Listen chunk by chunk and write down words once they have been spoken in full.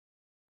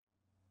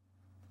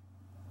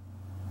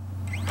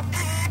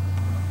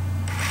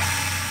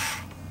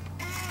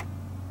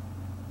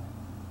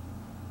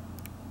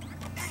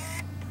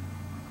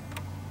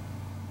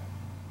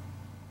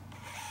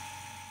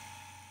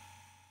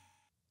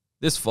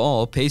This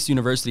fall, Pace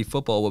University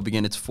football will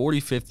begin its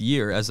 45th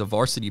year as a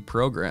varsity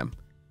program.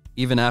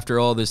 Even after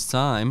all this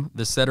time,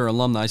 the Setter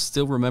alumni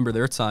still remember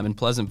their time in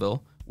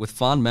Pleasantville with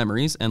fond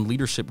memories and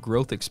leadership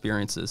growth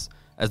experiences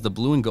as the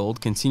Blue and Gold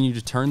continue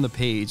to turn the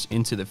page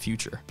into the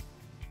future.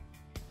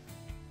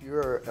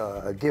 You're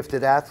a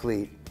gifted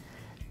athlete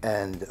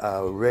and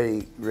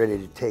ready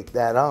to take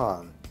that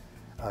on.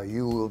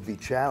 You will be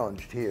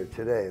challenged here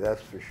today,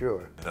 that's for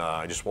sure.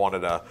 I just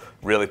wanted to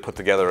really put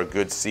together a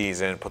good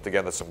season, put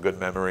together some good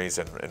memories,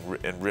 and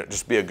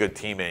just be a good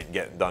teammate and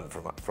getting done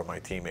for my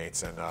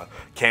teammates. And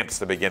camp's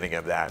the beginning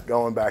of that.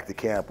 Going back to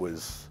camp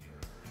was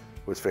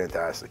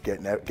fantastic.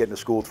 Getting to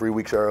school 3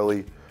 weeks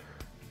early,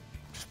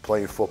 just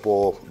playing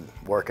football,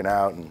 working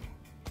out, and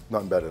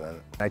nothing better than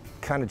it. I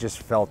kind of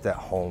just felt at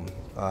home,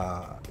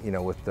 you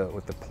know, with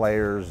the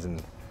players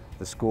and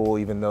the school,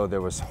 even though there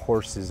was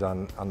horses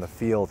on the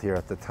field here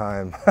at the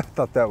time. I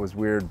thought that was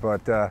weird,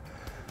 but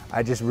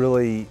I just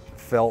really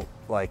felt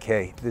like,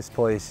 hey, this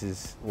place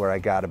is where I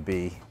gotta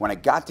be. When I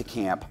got to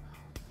camp,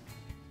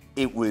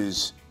 it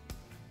was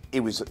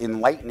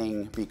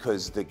enlightening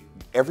because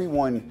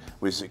everyone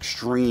was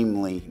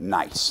extremely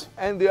nice.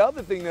 And the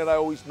other thing that I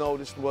always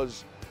noticed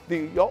was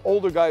the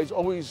older guys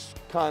always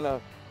kind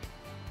of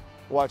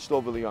watched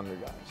over the younger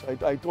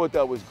guys. I thought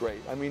that was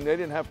great. I mean, they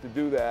didn't have to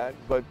do that,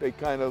 but they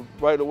kind of,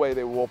 right away,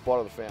 they were all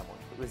part of the family.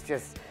 It was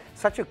just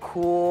such a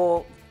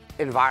cool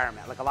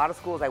environment. Like a lot of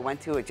schools I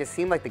went to, it just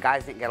seemed like the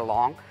guys didn't get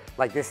along.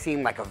 Like this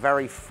seemed like a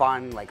very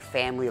fun, like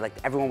family, like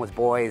everyone was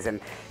boys,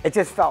 and it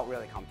just felt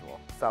really comfortable.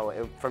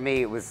 So for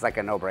me, it was like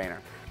a no-brainer.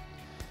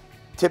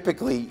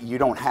 Typically, you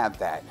don't have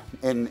that,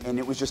 and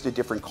it was just a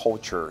different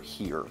culture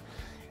here.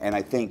 And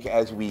I think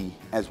as we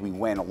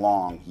went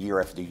along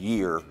year after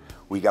year,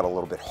 we got a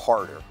little bit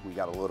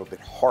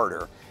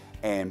harder.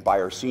 And by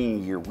our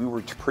senior year, we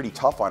were pretty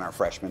tough on our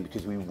freshmen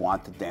because we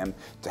wanted them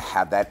to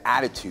have that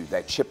attitude,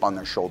 that chip on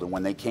their shoulder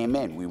when they came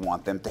in. We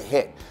want them to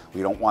hit.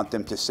 We don't want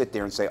them to sit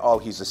there and say, oh,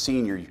 he's a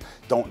senior,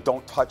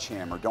 don't touch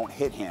him or don't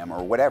hit him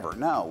or whatever.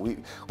 No,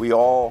 we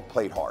all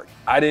played hard.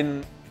 I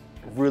didn't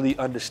really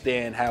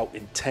understand how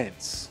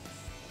intense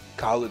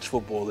college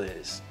football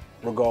is,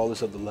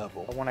 regardless of the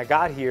level. When I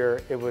got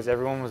here,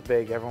 everyone was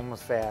big, everyone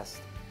was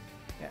fast.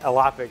 A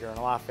lot bigger and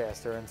a lot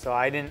faster, and so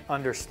I didn't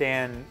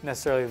understand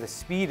necessarily the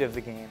speed of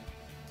the game,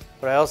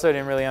 but I also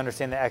didn't really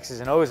understand the X's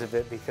and O's of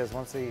it, because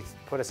once they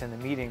put us in the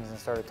meetings and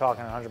started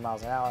talking 100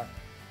 miles an hour,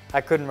 I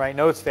couldn't write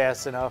notes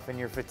fast enough, and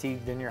you're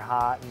fatigued and you're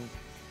hot, and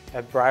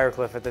at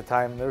Briarcliff at the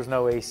time, there was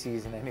no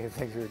ACs in any of the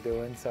things we were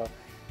doing, so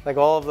like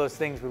all of those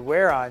things would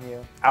wear on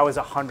you. I was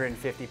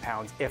 150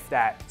 pounds, if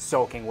that,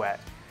 soaking wet.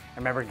 I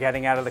remember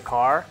getting out of the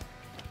car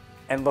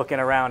and looking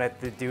around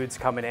at the dudes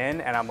coming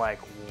in, and I'm like,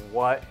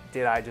 what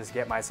did I just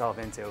get myself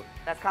into?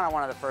 That's kind of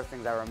one of the first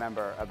things I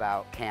remember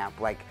about camp.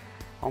 Like,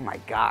 oh my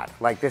God,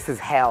 like this is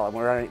hell, and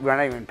we're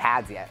not even in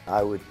pads yet.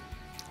 I would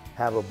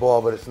have a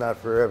ball, but it's not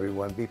for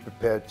everyone. Be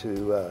prepared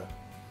to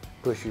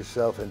push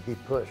yourself and be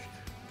pushed.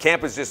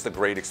 Camp is just a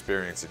great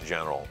experience in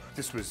general.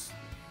 This was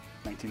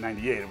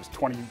 1998. It was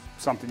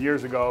 20-something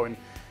years ago, and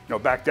you know,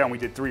 back then we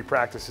did 3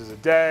 practices a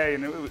day,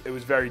 and it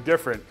was very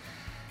different.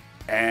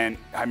 And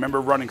I remember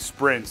running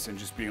sprints and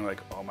just being like,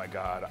 oh my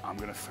God, I'm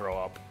gonna throw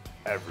up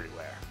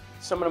everywhere.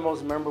 Some of the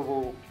most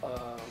memorable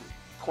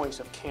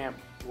points of camp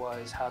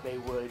was how they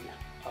would,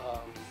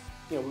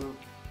 you know, we were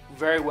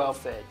very well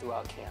fed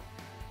throughout camp,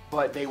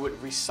 but they would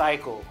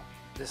recycle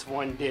this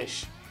one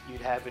dish. You'd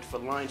have it for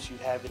lunch,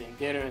 you'd have it in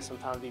dinner, and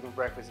sometimes even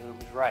breakfast, and it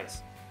was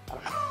rice. I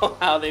don't know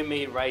how they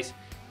made rice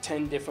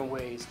 10 different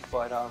ways,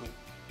 but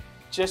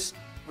just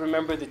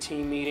remember the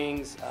team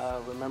meetings,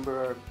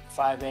 remember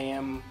 5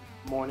 a.m.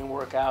 morning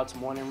workouts,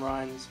 morning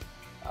runs,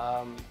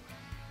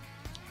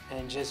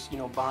 and just, you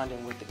know,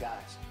 bonding with the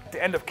guys. At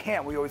the end of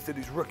camp, we always did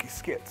these rookie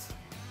skits,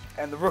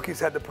 and the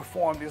rookies had to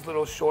perform these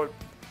little short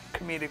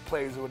comedic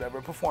plays or whatever,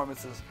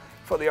 performances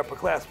for the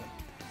upperclassmen.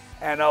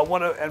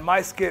 And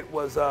my skit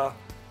was, I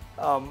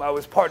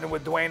was partnered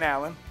with Dwayne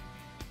Allen,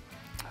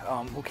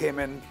 who came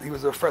in. He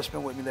was a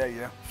freshman with me that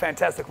year.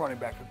 Fantastic running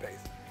back for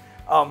Pace.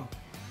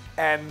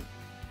 And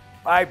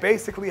I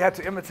basically had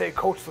to imitate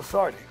Coach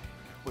Lasardi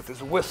with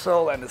his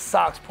whistle and his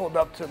socks pulled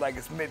up to like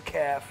his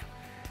mid-calf.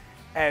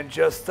 And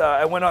just,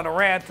 I went on a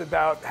rant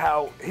about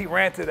how he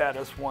ranted at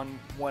us one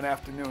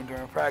afternoon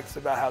during practice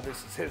about how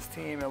this is his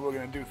team and we're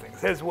gonna do things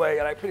his way.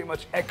 And I pretty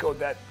much echoed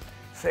that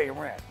same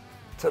rant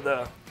to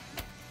the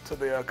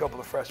couple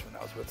of freshmen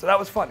I was with. So that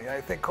was funny.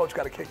 I think Coach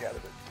got a kick out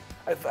of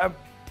it.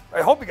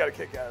 I hope he got a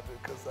kick out of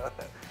it, because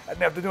I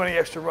didn't have to do any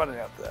extra running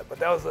after that. But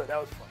that was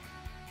fun.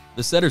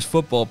 The Setters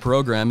football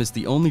program is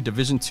the only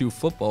Division II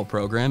football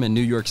program in New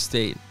York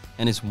State,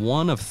 and is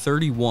one of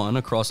 31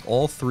 across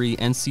all 3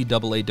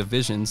 NCAA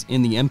divisions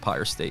in the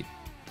Empire State.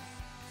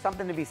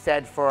 Something to be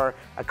said for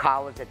a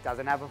college that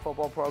doesn't have a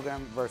football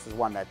program versus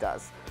one that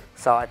does.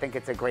 So I think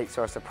it's a great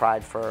source of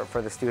pride for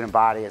the student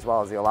body as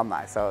well as the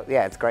alumni. So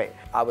yeah, it's great.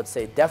 I would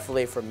say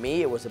definitely for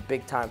me, it was a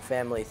big time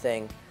family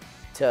thing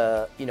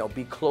to, you know,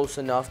 be close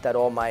enough that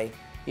all my,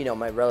 you know,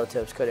 my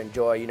relatives could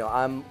enjoy. You know,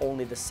 I'm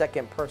only the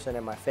 2nd person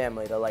in my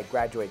family to like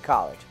graduate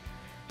college.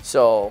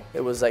 So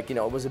it was like, you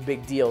know, it was a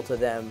big deal to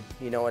them,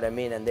 you know what I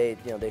mean? And they,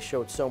 you know, they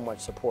showed so much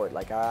support.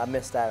 Like I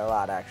missed that a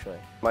lot, actually.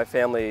 My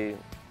family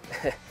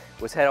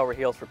was head over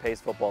heels for Pace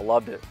football,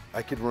 loved it.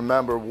 I could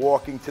remember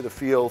walking to the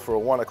field for a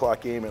 1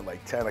 o'clock game at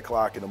like 10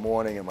 o'clock in the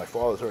morning, and my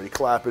father's already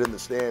clapping in the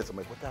stands. I'm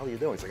like, what the hell are you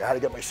doing? He's like, I had to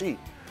get my seat.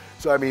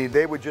 So, I mean,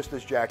 they were just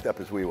as jacked up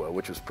as we were,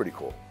 which was pretty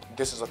cool.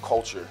 This is a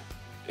culture.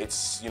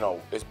 It's, you know,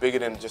 it's bigger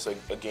than just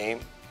a game.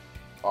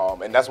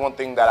 And that's one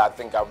thing that I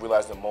think I've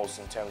realized the most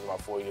in terms of my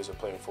 4 years of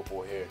playing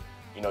football here.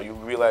 You know, you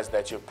realize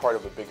that you're part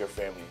of a bigger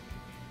family.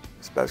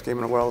 It's the best game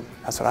in the world.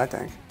 That's what I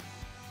think.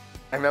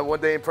 I remember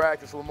one day in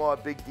practice, Lamar,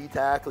 big D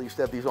tackle, he used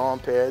to have these arm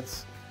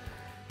pads.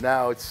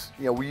 Now it's,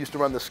 you know, we used to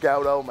run the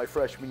scout out my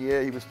freshman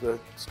year. He was the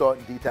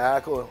starting D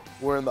tackle.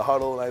 We're in the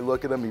huddle, and I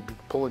look at him. He'd be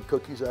pulling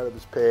cookies out of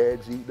his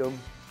pads, eating them.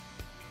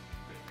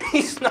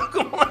 He snuck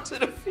them onto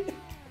the field.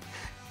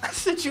 I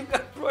said, you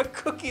got brought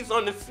cookies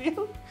on the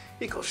field?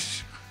 He goes,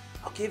 shh,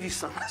 I'll give you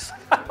some. I said,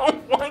 I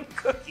don't want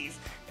cookies.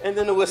 And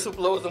then the whistle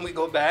blows, and we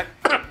go back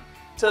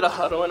to the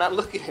huddle, and I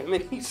look at him,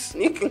 and he's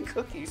sneaking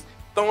cookies,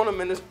 throwing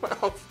them in his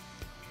mouth.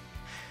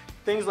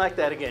 Things like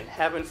that, again,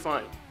 having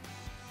fun,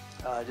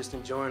 just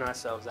enjoying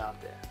ourselves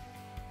out there.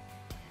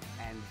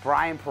 And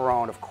Brian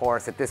Perrone, of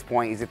course, at this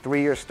point, he's a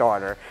 3-year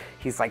starter.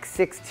 He's like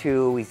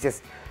 6'2", he's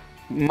just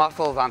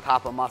muscles on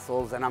top of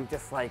muscles, and I'm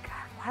just like,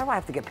 why do I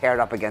have to get paired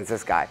up against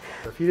this guy?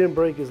 If he didn't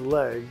break his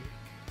leg,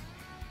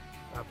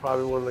 I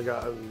probably wouldn't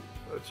have gotten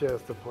a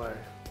chance to play.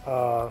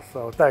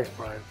 So thanks,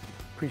 Brian.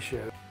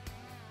 Appreciate it.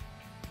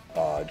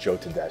 Joe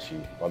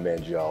Tedeschi, my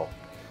man Joe.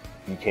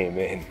 He came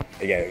in,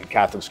 again,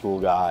 Catholic school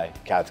guy,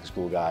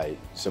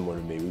 similar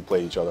to me. We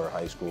played each other in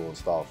high school and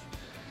stuff.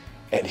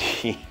 And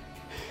he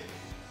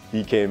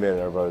came in and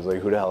everybody was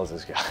like, who the hell is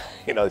this guy?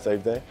 You know, the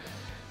same thing.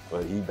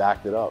 But he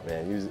backed it up,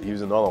 man. He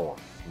was another one.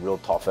 Real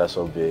tough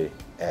SOB.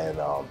 And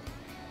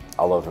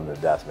I love him to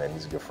death, man.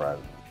 He's a good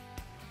friend.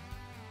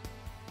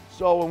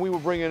 So when we were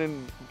bringing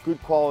in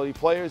good quality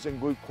players and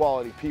good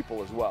quality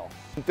people as well.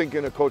 I'm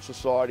thinking of Coach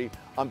Lasardi,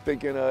 I'm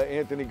thinking of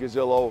Anthony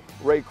Gazzillo,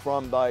 Ray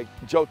Crumdyke,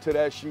 Joe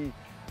Tedeschi.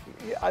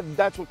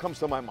 That's what comes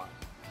to my mind.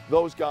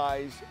 Those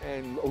guys,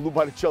 and Lou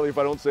Botticelli, if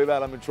I don't say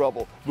that, I'm in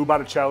trouble. Lou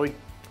Botticelli,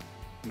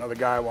 another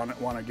guy I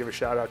want to give a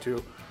shout out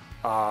to.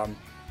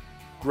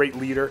 Great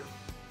leader,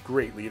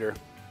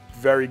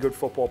 very good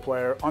football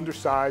player,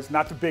 undersized,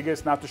 not the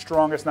biggest, not the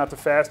strongest, not the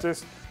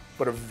fastest,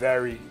 but a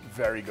very,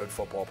 very good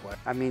football player.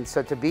 I mean,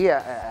 so to be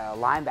a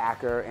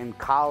linebacker in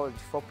college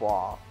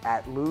football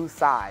at Lou's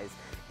size,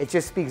 it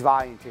just speaks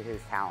volume to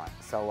his talent.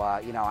 So,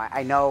 you know,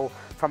 I know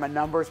from a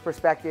numbers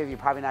perspective, you're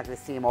probably not going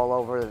to see him all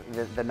over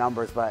the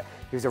numbers, but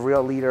he was a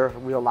real leader,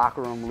 real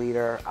locker room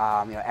leader.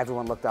 You know,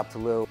 everyone looked up to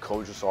Lou.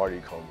 Coach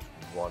Lasardi comes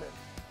running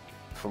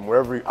from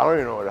wherever, I don't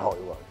even know where the hell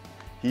he was.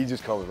 He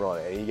just comes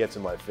running, and he gets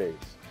in my face.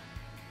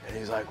 And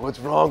he's like, what's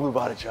wrong, Lou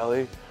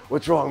Botticelli?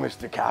 What's wrong,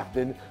 Mr.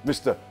 Captain?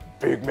 Mr.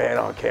 Big man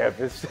on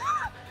campus.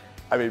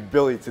 I mean,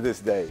 Billy, to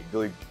this day,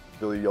 Billy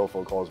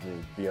Yofo calls me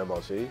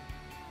BMOC,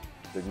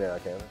 big man on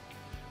campus.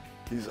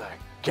 He's like,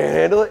 can't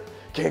handle it?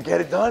 Can't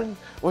get it done?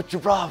 What's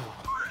your problem?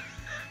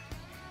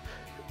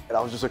 And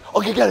I was just like,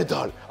 okay, get it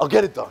done. I'll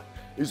get it done.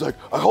 He's like,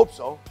 I hope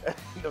so. And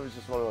it was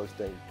just one of those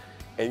things.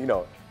 And you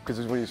know,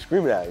 because when you're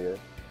screaming at you,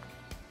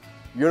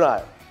 you're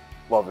not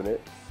loving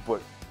it,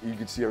 but you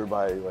can see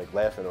everybody like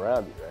laughing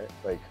around you, right?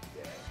 Like,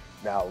 yeah,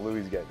 now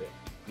Louis getting it.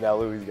 Now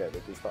Louis getting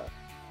it this time.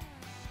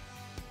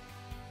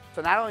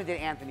 So not only did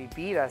Anthony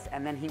beat us,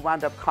 and then he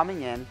wound up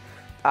coming in.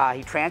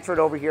 He transferred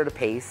over here to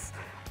Pace.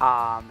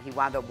 He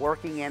wound up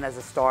working in as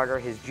a starter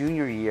his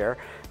junior year,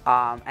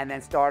 and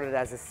then started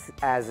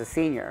as a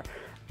senior.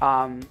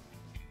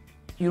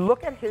 You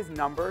look at his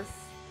numbers,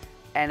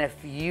 and if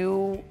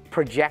you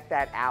project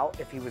that out,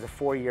 if he was a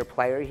 4-year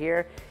player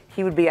here,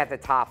 he would be at the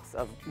tops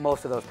of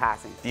most of those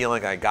passing.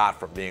 Feeling I got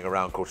from being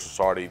around Coach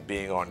Lasardi,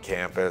 being on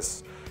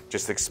campus,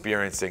 just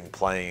experiencing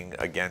playing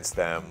against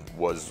them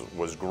was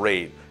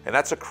great, and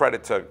that's a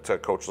credit to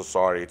Coach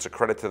Lasardi. It's a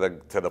credit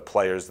to the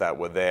players that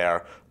were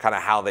there, kind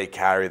of how they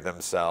carried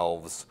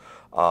themselves.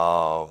 You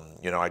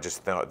know, I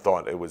just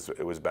thought it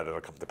was better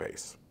to come to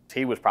Pace.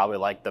 He was probably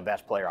like the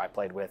best player I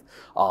played with.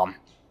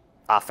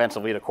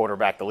 Offensively, the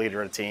quarterback, the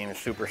leader of the team,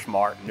 super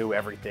smart, knew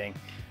everything.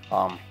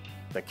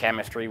 The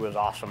chemistry was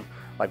awesome.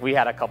 Like we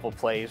had a couple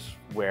plays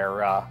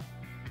where.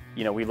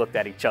 You know, we looked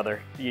at each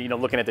other, you know,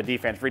 looking at the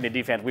defense, reading the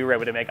defense, we were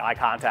able to make eye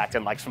contact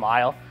and like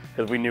smile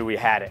because we knew we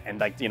had it. And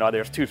like, you know,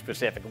 there's 2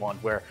 specific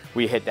ones where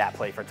we hit that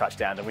play for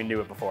touchdowns and we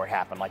knew it before it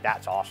happened. Like,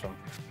 that's awesome.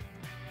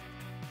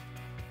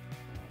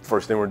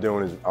 First thing we're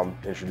doing is I'm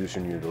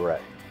introducing you to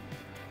Ray.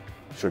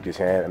 Shook his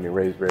hand. I mean,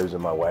 Ray was in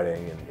my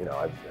wedding, and you know,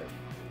 I'm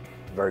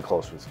very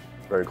close with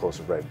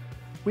Ray.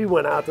 We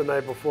went out the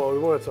night before. We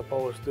weren't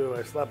supposed to.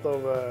 I slept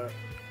over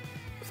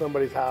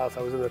somebody's house.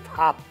 I was in the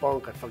top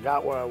bunk. I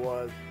forgot where I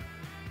was.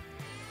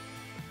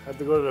 Had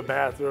to go to the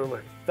bathroom. I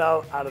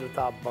fell out of the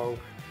top bunk,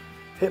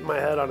 hit my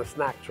head on a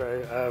snack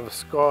tray. I have a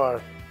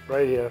scar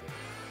right here.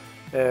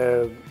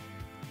 And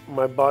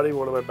my buddy,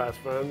 one of my best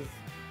friends,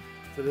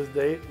 to this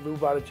date, Lou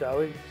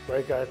Botticelli,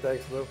 great guy,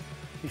 thanks Lou,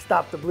 he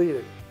stopped the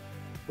bleeding.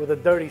 with a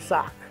dirty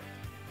sock.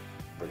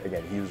 But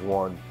again, he was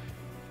one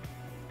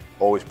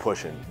always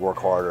pushing, work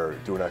harder,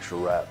 do an extra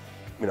rep,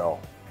 you know,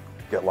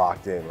 get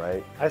locked in,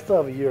 right? I still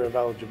have a year of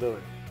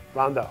eligibility.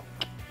 Rondo.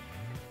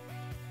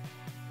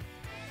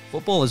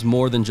 Football is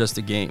more than just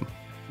a game.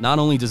 Not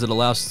only does it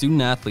allow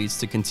student athletes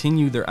to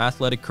continue their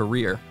athletic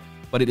career,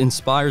 but it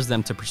inspires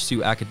them to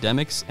pursue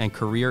academics and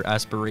career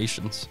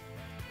aspirations.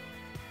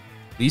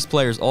 These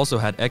players also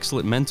had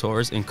excellent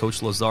mentors in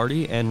Coach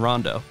Lazzardi and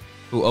Rondo,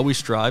 who always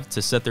strived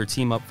to set their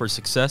team up for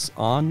success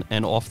on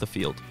and off the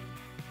field.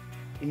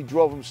 He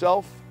drove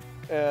himself,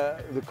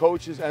 the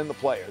coaches, and the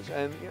players.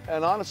 And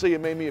honestly,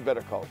 it made me a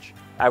better coach.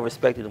 I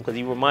respected him because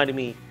he reminded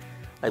me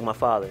like my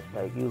father.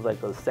 Like, he was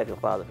like a second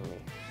father for me.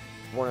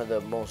 One of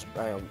the most,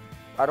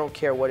 I don't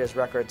care what his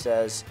record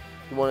says,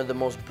 one of the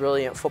most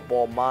brilliant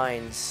football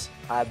minds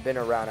I've been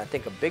around. I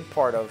think a big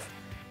part of,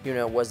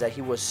 was that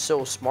he was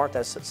so smart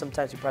that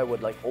sometimes he probably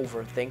would like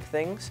overthink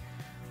things,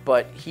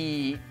 but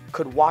he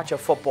could watch a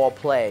football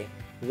play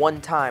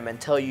one time and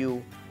tell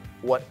you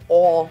what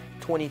all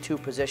 22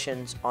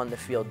 positions on the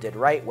field did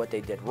right, what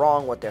they did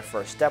wrong, what their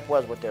first step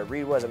was, what their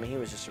read was. I mean, he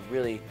was just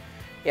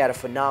he had a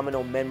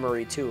phenomenal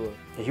memory too.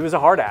 He was a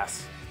hard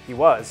ass. He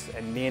was,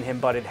 and me and him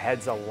butted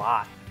heads a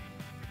lot.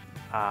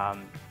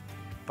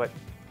 But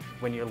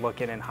when you're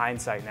looking in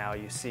hindsight now,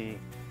 you see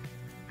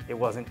it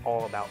wasn't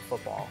all about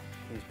football.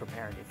 He was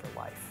preparing you for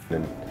life.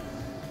 And,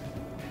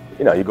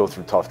 you know, you go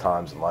through tough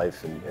times in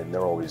life, and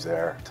they're always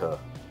there to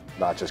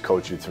not just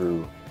coach you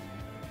through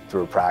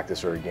a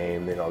practice or a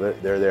game. You know,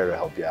 they're there to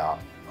help you out,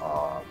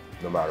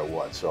 no matter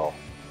what. So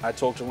I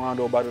talk to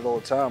Rondo about it all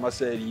the time. I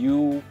said,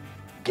 you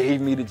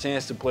gave me the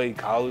chance to play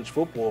college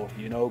football,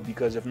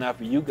 because if not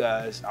for you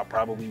guys, I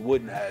probably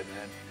wouldn't have.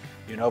 And,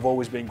 I've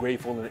always been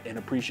grateful and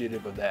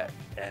appreciative of that.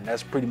 And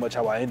that's pretty much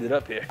how I ended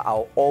up here.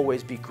 I'll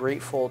always be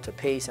grateful to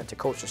Pace and to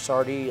Coach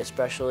Lazzardi,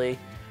 especially,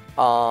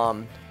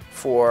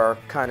 for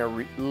kind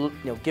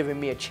of, giving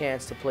me a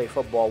chance to play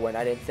football when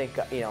I didn't think,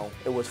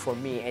 it was for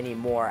me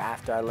anymore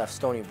after I left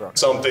Stony Brook.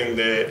 Something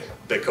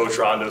that Coach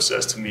Rondo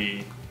says to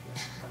me,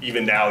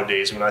 even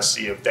nowadays when I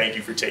see him, thank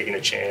you for taking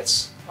a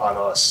chance on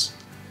us.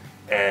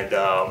 And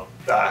I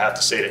have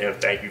to say to him,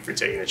 thank you for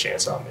taking a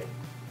chance on me.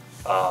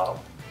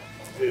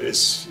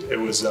 It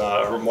was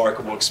a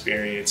remarkable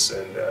experience,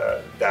 and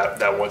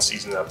that one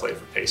season that I played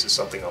for Pace is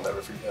something I'll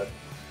never forget.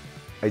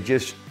 I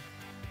just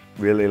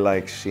really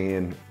like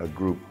seeing a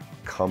group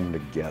come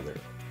together,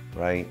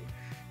 right?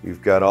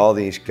 You've got all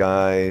these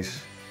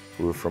guys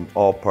who are from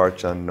all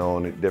parts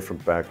unknown, at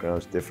different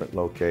backgrounds, different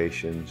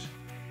locations,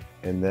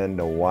 and then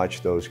to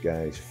watch those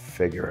guys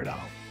figure it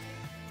out.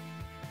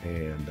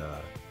 And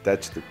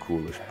that's the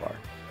coolest part.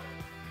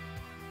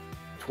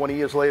 20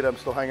 years later, I'm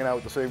still hanging out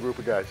with the same group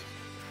of guys.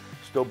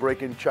 Still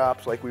breaking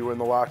chops like we were in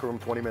the locker room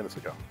 20 minutes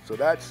ago. So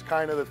that's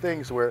kind of the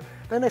things where,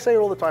 then they say it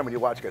all the time when you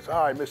watch guys,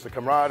 I miss the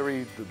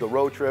camaraderie, the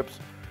road trips.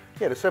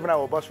 Yeah, the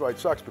 7-hour bus ride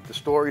sucks, but the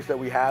stories that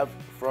we have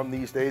from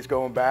these days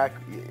going back,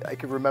 I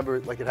can remember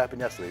it like it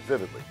happened yesterday,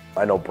 vividly.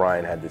 I know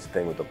Brian had this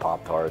thing with the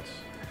Pop-Tarts,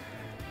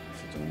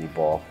 such a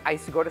meatball. I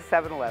used to go to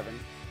 7-Eleven,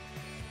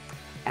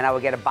 and I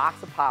would get a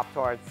box of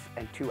Pop-Tarts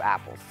and 2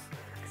 apples.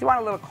 Because you want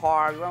a little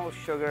carbs, you want a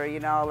little sugar,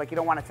 you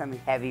don't want something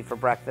heavy for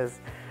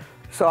breakfast.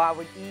 So I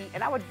would eat,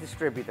 and I would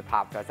distribute the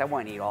Pop-Tarts. I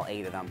wouldn't eat all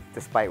 8 of them,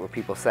 despite what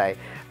people say.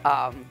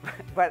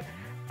 But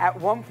at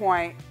one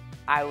point,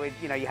 I would,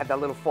 you had that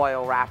little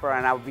foil wrapper,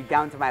 and I would be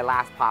down to my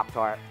last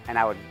Pop-Tart, and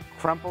I would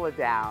crumple it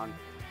down,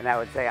 and I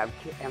would say,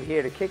 I'm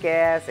here to kick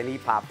ass and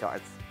eat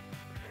Pop-Tarts.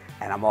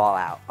 And I'm all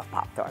out of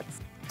Pop-Tarts.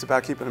 It's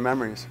about keeping the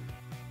memories.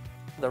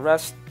 The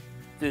rest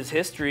is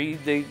history.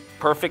 The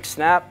perfect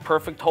snap,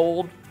 perfect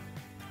hold,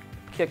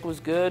 kick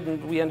was good,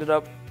 and we ended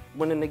up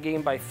winning the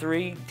game by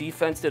 3.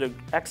 Defense did an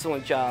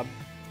excellent job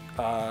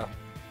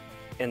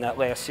in that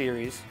last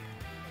series.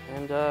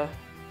 And it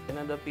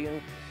ended up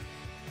being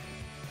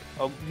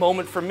a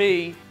moment for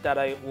me that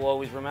I will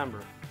always remember.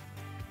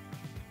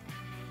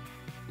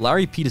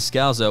 Larry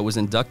Pitascalzo was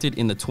inducted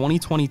in the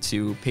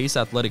 2022 Pace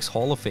Athletics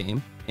Hall of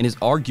Fame and is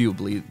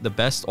arguably the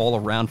best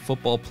all-around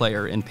football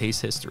player in Pace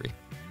history.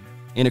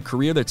 In a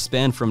career that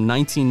spanned from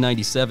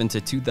 1997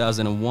 to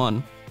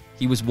 2001,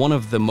 he was one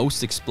of the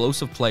most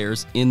explosive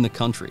players in the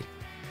country.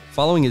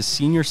 Following his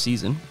senior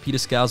season,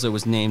 Pitascalzo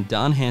was named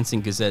Don Hanson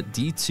Gazette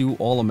D2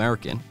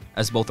 All-American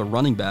as both a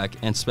running back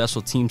and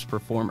special teams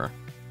performer.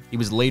 He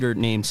was later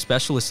named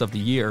Specialist of the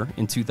Year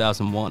in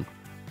 2001.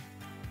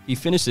 He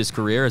finished his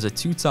career as a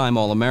 2-time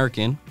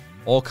All-American,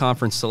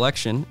 All-Conference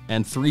selection,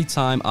 and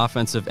 3-time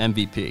Offensive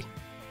MVP.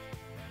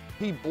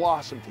 He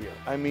blossomed here.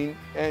 I mean,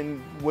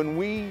 and when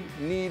we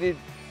needed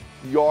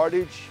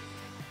yardage,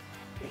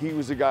 he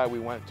was the guy we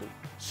went to.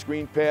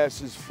 Screen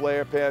passes,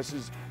 flare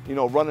passes,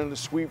 running the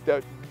sweep,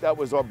 that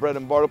was our bread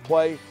and butter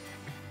play.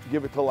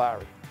 Give it to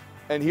Larry.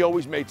 And he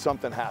always made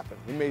something happen.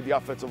 He made the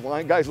offensive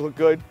line guys look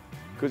good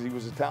because he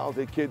was a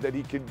talented kid that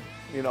he could,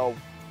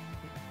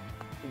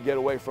 get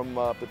away from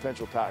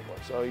potential tacklers.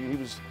 So he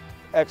was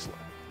excellent.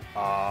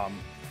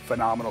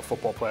 Phenomenal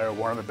football player,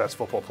 one of the best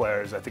football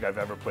players I think I've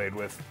ever played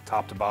with,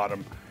 top to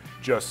bottom.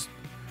 Just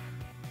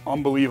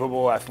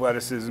unbelievable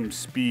athleticism,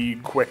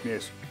 speed,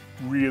 quickness,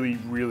 really,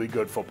 really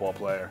good football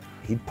player.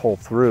 He'd pull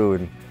through,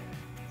 and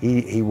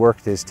he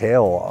worked his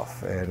tail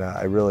off, and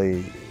I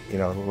really,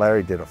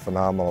 Larry did a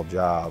phenomenal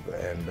job,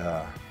 and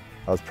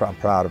I'm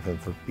proud of him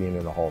for being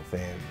in the Hall of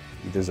Fame.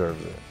 He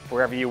deserves it.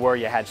 Wherever you were,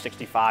 you had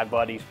 65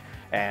 buddies,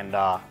 and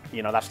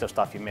that's the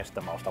stuff you miss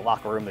the most. The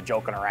locker room, the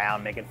joking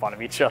around, making fun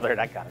of each other,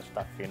 that kind of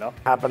stuff,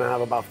 Happen to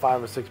have about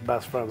 5 or 6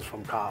 best friends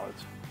from college.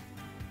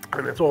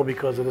 And it's all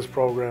because of this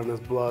program, this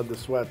blood, the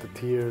sweat, the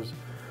tears,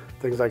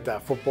 things like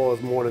that. Football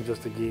is more than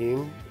just a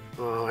game.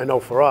 I know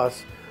for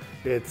us,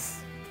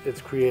 it's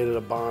created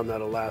a bond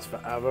that'll last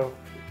forever.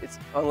 It's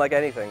unlike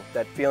anything.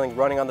 That feeling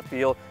running on the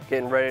field,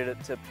 getting ready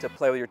to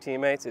play with your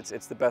teammates,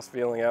 it's the best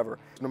feeling ever.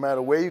 No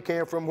matter where you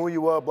came from, who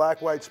you are, black,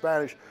 white,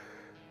 Spanish,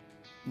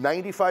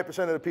 95%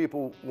 of the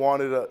people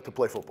wanted to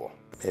play football.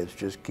 It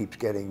just keeps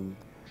getting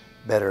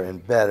better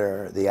and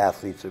better. The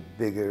athletes are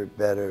bigger,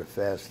 better,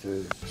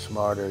 faster,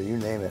 smarter, you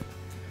name it.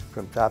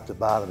 From top to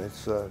bottom,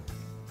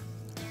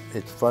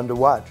 it's fun to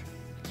watch.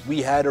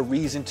 We had a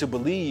reason to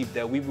believe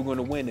that we were going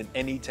to win an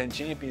NE10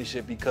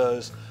 championship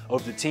because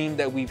of the team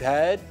that we've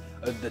had,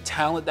 the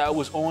talent that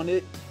was on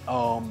it,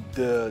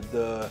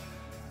 the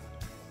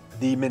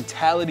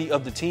mentality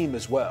of the team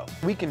as well.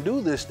 We can do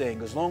this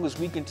thing as long as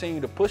we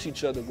continue to push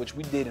each other, which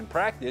we did in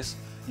practice.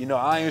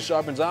 Iron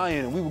sharpens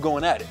iron, and we were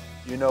going at it.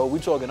 We're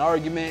talking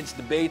arguments,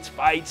 debates,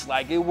 fights,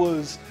 like it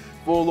was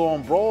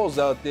full-on brawls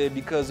out there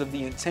because of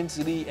the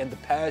intensity and the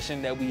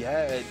passion that we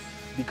had,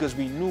 because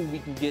we knew we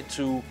can get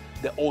to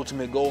the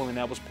ultimate goal, and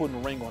that was putting a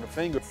ring on a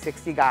finger.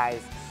 60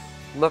 guys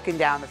looking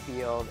down the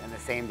field in the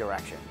same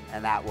direction,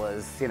 and that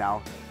was,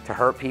 to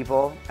hurt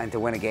people and to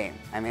win a game.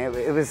 I mean,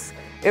 it was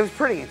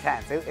pretty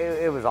intense.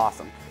 It was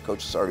awesome.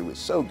 Coach Sardi was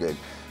so good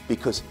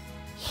because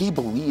he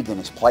believed in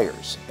his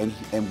players,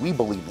 and we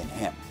believed in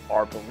him.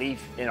 Our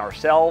belief in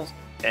ourselves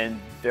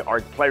and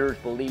our players'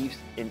 beliefs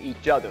in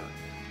each other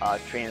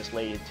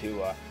translated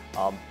to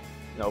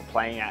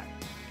playing at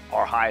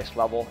our highest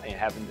level and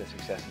having the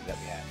successes that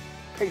we had.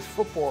 Pace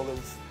football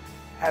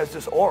has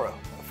this aura.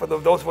 For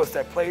those of us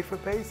that played for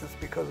Pace, it's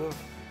because of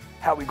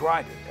how we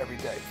grinded every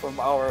day. From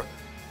our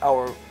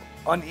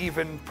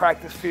uneven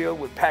practice field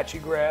with patchy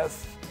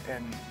grass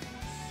and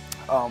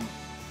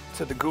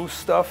to the goose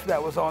stuff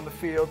that was on the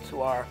field,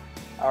 to our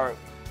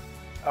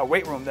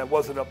weight room that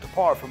wasn't up to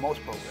par for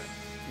most programs.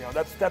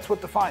 That's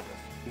what defined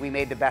us. We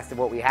made the best of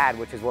what we had,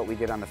 which is what we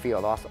did on the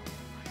field also.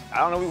 I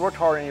don't know we worked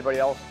harder than anybody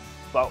else,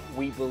 but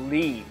we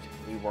believed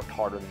we worked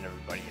harder than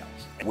everybody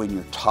else. When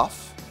you're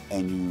tough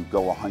and you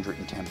go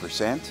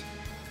 110%,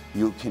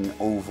 you can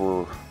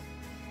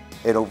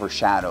it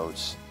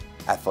overshadows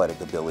athletic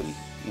ability.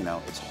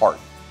 It's heart,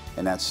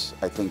 and I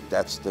think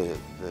that's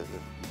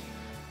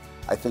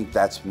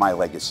my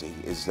legacy,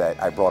 is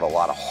that I brought a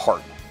lot of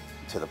heart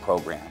to the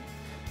program,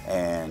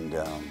 and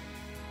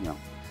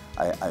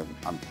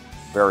I'm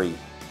very,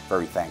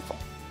 very thankful,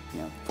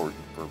 for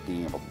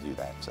being able to do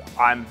that. So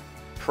I'm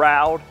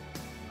proud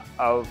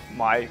of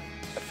my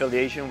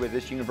affiliation with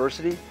this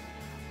university.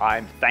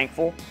 I'm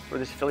thankful for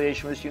this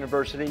affiliation with this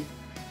university.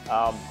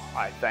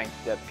 I thank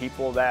the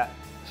people that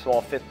saw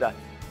fit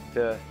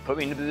to put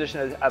me in the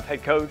position of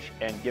head coach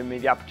and give me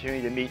the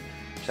opportunity to meet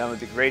some of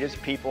the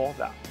greatest people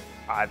that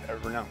I've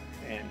ever known.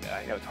 And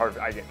I know it's hard,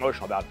 I get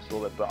emotional about this a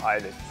little bit, but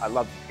I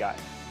love these guys.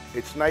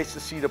 It's nice to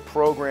see the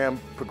program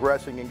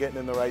progressing and getting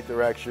in the right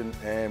direction,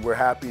 and we're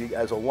happy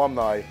as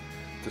alumni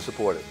to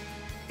support it.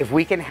 If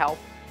we can help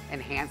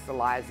enhance the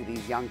lives of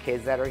these young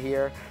kids that are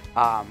here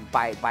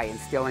by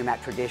instilling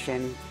that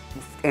tradition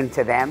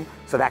into them,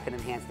 so that can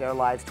enhance their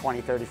lives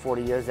 20, 30,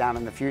 40 years down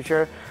in the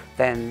future,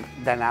 then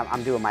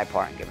I'm doing my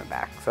part in giving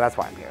back. So that's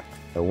why I'm here.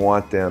 I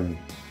want them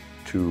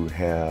to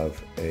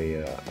have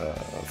a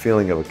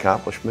feeling of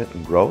accomplishment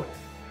and growth.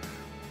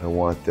 I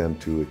want them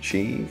to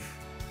achieve.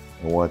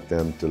 I want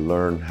them to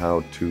learn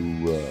how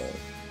to,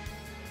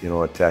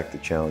 attack the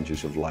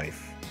challenges of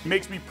life. It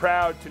makes me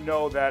proud to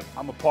know that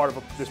I'm a part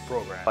of this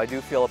program. I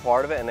do feel a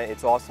part of it, and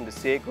it's awesome to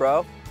see it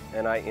grow.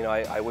 And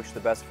I wish the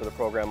best for the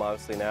program,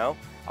 obviously, now.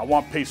 I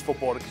want Pace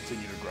football to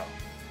continue to grow.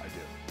 I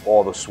do.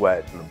 All the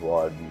sweat and the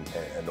blood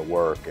and the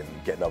work and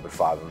getting up at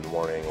 5 in the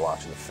morning and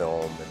watching the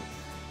film. And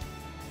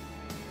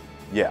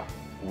yeah,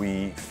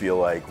 we feel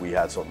like we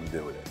had something to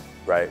do with it,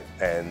 right?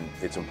 And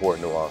it's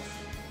important to us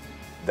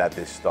that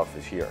this stuff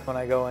is here. When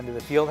I go into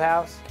the field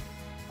house,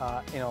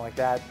 like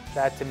that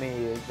to me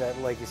is that,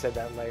 like you said,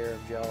 that layer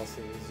of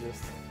jealousy is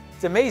just,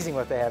 it's amazing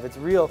what they have. It's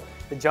real.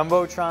 The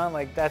Jumbotron,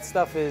 like that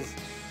stuff is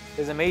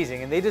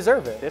amazing, and they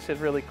deserve it. This is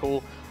really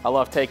cool. I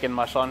love taking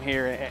my son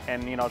here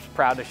and it's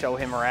proud to show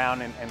him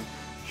around and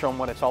show him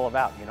what it's all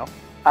about,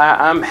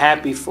 I'm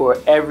happy for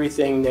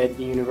everything that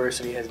the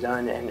university has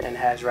done and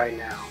has right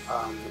now.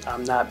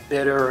 I'm not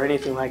bitter or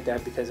anything like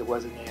that because it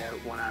wasn't there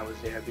when I was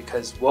there,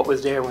 because what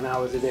was there when I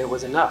was there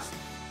was enough.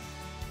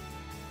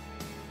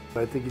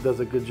 I think he does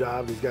a good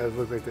job. These guys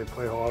look like they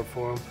play hard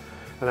for him,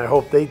 and I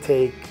hope they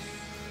take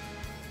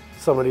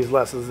some of these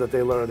lessons that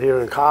they learned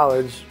here in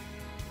college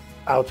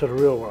out to the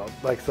real world,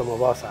 like some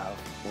of us have.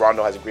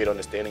 Rondo has a great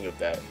understanding of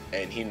that,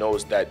 and he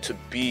knows that to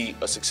be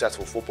a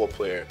successful football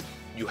player,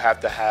 you have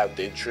to have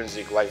the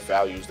intrinsic life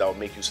values that will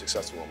make you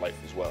successful in life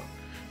as well.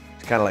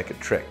 It's kind of like a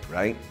trick,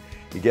 right?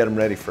 You get them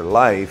ready for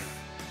life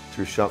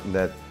through something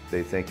that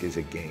they think is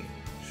a game.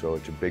 So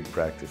it's a big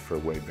practice for a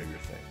way bigger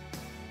thing.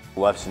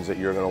 Lessons that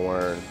you're going to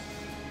learn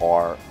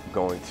are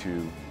going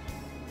to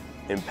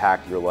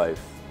impact your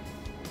life,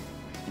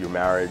 your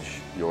marriage,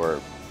 your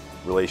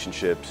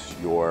relationships,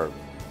 your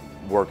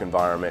work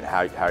environment,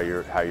 how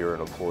you're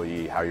an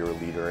employee, how you're a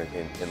leader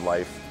in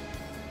life.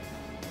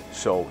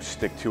 So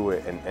stick to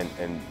it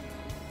and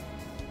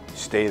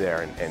stay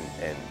there,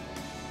 and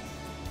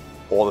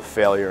all the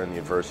failure and the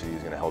adversity is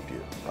going to help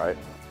you, right?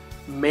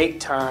 Make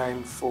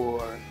time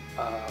for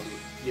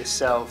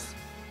yourself,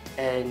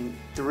 and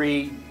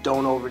 3,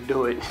 don't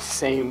overdo it.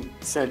 Same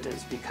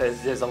sentence,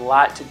 because there's a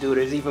lot to do.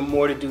 There's even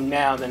more to do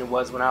now than it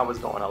was when I was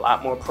going. A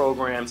lot more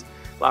programs,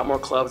 a lot more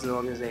clubs and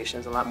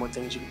organizations, a lot more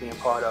things you can be a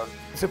part of.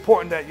 It's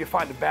important that you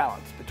find a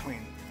balance between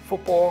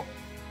football,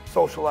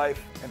 social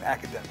life, and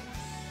academics.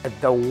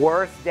 The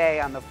worst day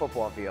on the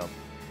football field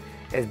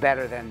is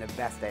better than the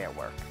best day at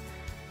work.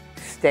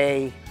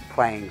 Stay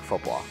playing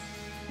football.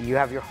 You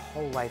have your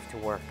whole life to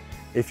work.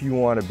 If you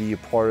want to be a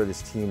part of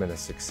this team and a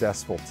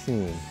successful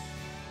team,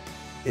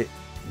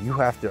 you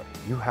have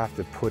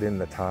to put in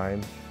the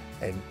time,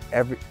 and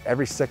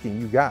every second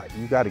you got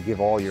to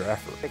give all your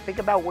effort. Like, think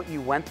about what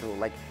you went through.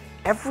 Like,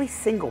 every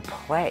single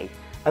play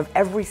of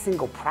every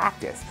single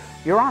practice,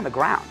 you're on the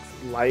ground.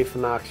 Life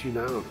knocks you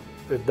down.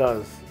 It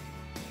does.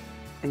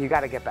 And you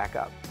got to get back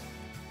up.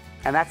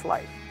 And that's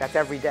life. That's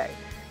every day.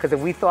 Because if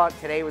we thought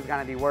today was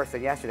going to be worse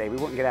than yesterday, we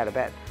wouldn't get out of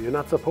bed. You're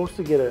not supposed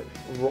to get it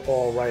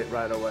all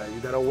right away. You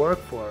got to work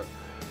for it.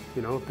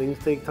 You know, things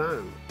take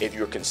time. If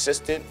you're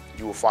consistent,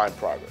 you will find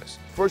progress.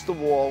 First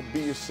of all, be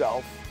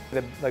yourself.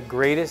 The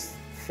greatest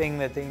thing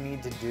that they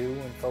need to do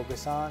and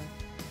focus on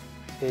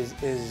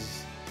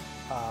is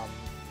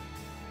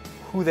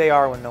who they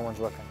are when no one's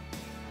looking.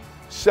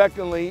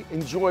 Secondly,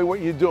 enjoy what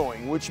you're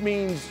doing, which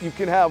means you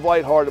can have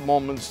lighthearted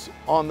moments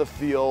on the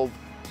field,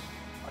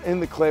 in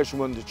the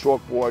classroom, on the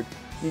chalkboard.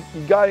 You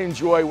got to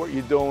enjoy what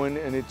you're doing,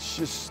 and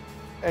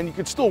and you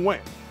can still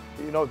win.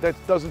 You know, that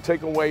doesn't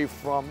take away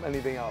from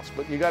anything else,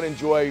 but you got to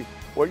enjoy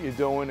what you're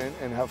doing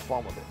and have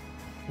fun with it.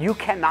 You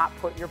cannot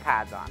put your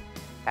pads on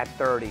at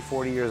 30,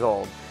 40 years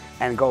old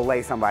and go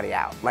lay somebody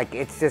out. Like,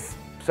 it's just,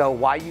 so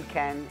while you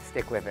can,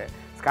 stick with it.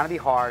 It's gonna be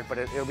hard, but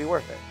it'll be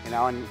worth it, you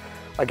know? And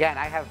again,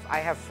 I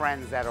have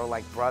friends that are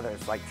like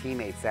brothers, like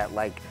teammates that,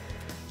 like,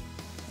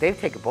 they'd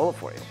take a bullet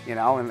for you, you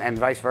know, and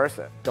vice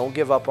versa. Don't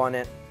give up on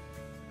it.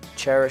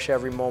 Cherish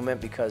every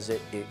moment, because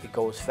it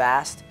goes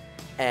fast,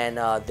 and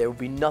there will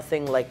be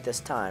nothing like this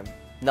time.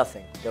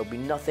 Nothing. There will be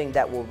nothing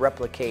that will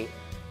replicate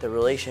the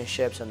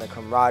relationships and the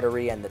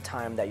camaraderie and the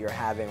time that you're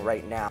having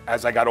right now.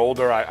 As I got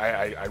older,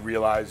 I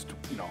realized,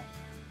 you know,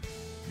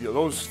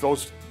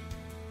 those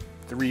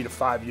 3 to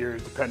 5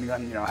 years, depending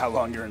on, you know, how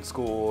long you're in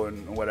school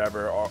and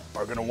whatever, are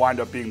going to wind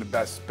up being the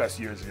best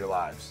years of your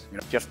lives. You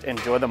know? Just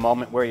enjoy the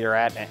moment where you're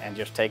at, and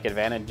just take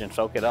advantage and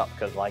soak it up,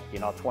 because, like, you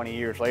know, 20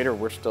 years later,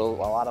 we're still,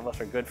 a lot of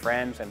us are good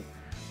friends, and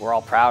we're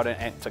all proud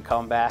to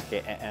come back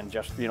and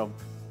just, you know,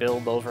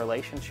 build those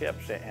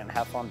relationships and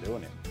have fun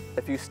doing it.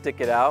 If you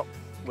stick it out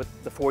with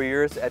the 4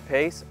 years at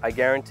pace, I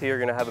guarantee you're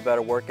going to have a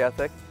better work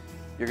ethic,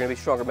 you're going to be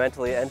stronger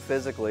mentally and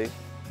physically,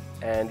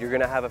 and you're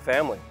going to have a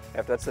family.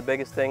 That's the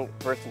biggest thing,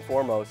 first and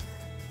foremost.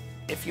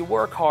 If you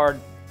work hard,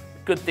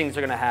 good things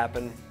are going to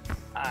happen.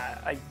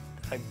 I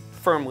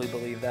firmly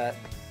believe that.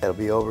 It'll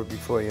be over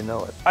before you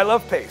know it. I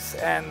love Pace,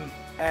 and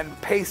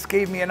Pace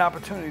gave me an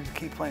opportunity to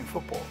keep playing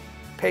football.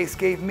 Pace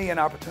gave me an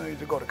opportunity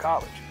to go to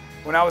college.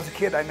 When I was a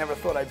kid, I never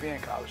thought I'd be in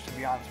college, to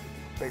be honest with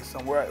you, based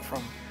on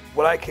from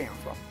what I came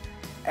from.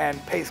 And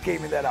Pace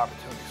gave me that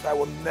opportunity, so I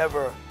will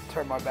never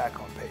turn my back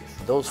on Pace.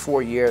 Those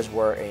 4 years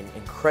were an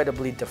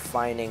incredibly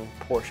defining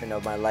portion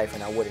of my life,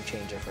 and I wouldn't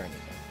change it for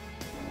anything.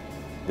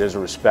 There's a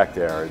respect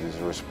there. There's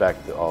a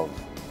respect of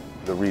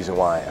the reason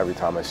why every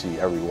time I see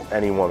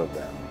any one of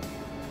them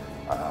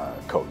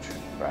coach,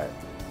 right?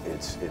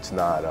 It's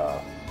not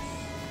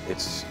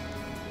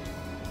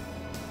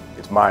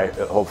it's my,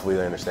 hopefully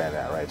they understand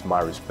that, right? It's my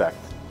respect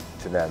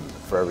to them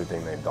for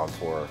everything they've done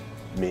for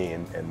me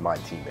and my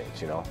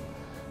teammates, you know?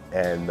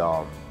 And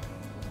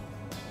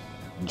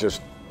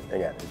just,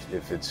 again,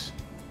 if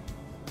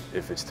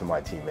it's to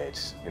my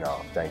teammates, you know,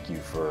 thank you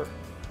for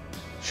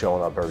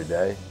showing up every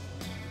day,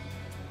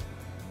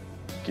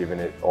 giving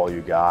it all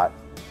you got.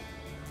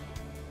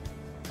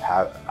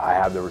 I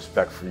have the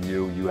respect for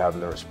you, you have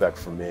the respect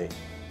for me.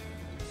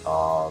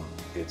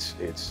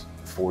 It's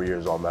 4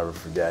 years I'll never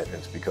forget, and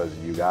it's because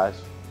of you guys.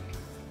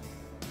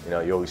 You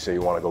know, you always say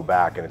you want to go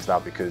back, and it's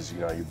not because, you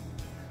know, you're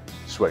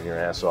sweating your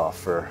ass off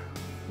for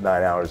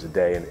 9 hours a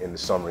day in the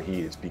summer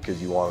heat. It's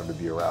because you wanted to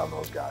be around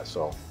those guys.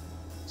 So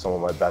some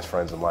of my best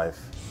friends in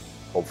life,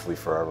 hopefully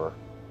forever.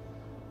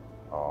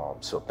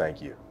 So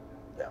thank you.